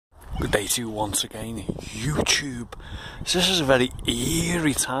Good day to you once again, YouTube. So this is a very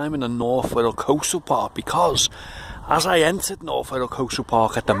eerie time in the North Wirral Coastal Park, because as I entered North Wirral Coastal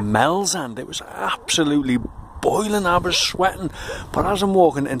Park at the Mel's End, it was absolutely boiling. I was sweating, but as I'm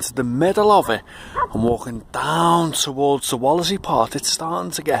walking into the middle of it, I'm walking down towards the Wallasey part, it's starting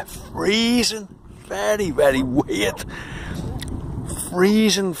to get freezing. Very, very weird.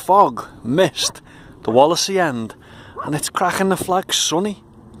 Freezing fog, mist, the Wallasey End, and it's cracking the flag sunny.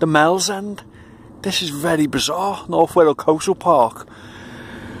 The Mel's End. This is very bizarre. North Wirral Coastal Park.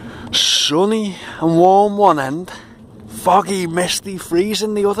 Sunny and warm one end, foggy, misty,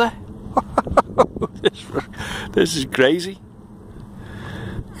 freezing the other. This is crazy.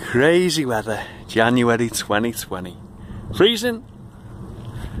 Crazy weather. January 2020. Freezing.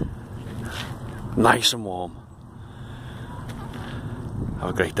 Nice and warm.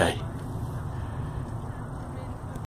 Have a great day.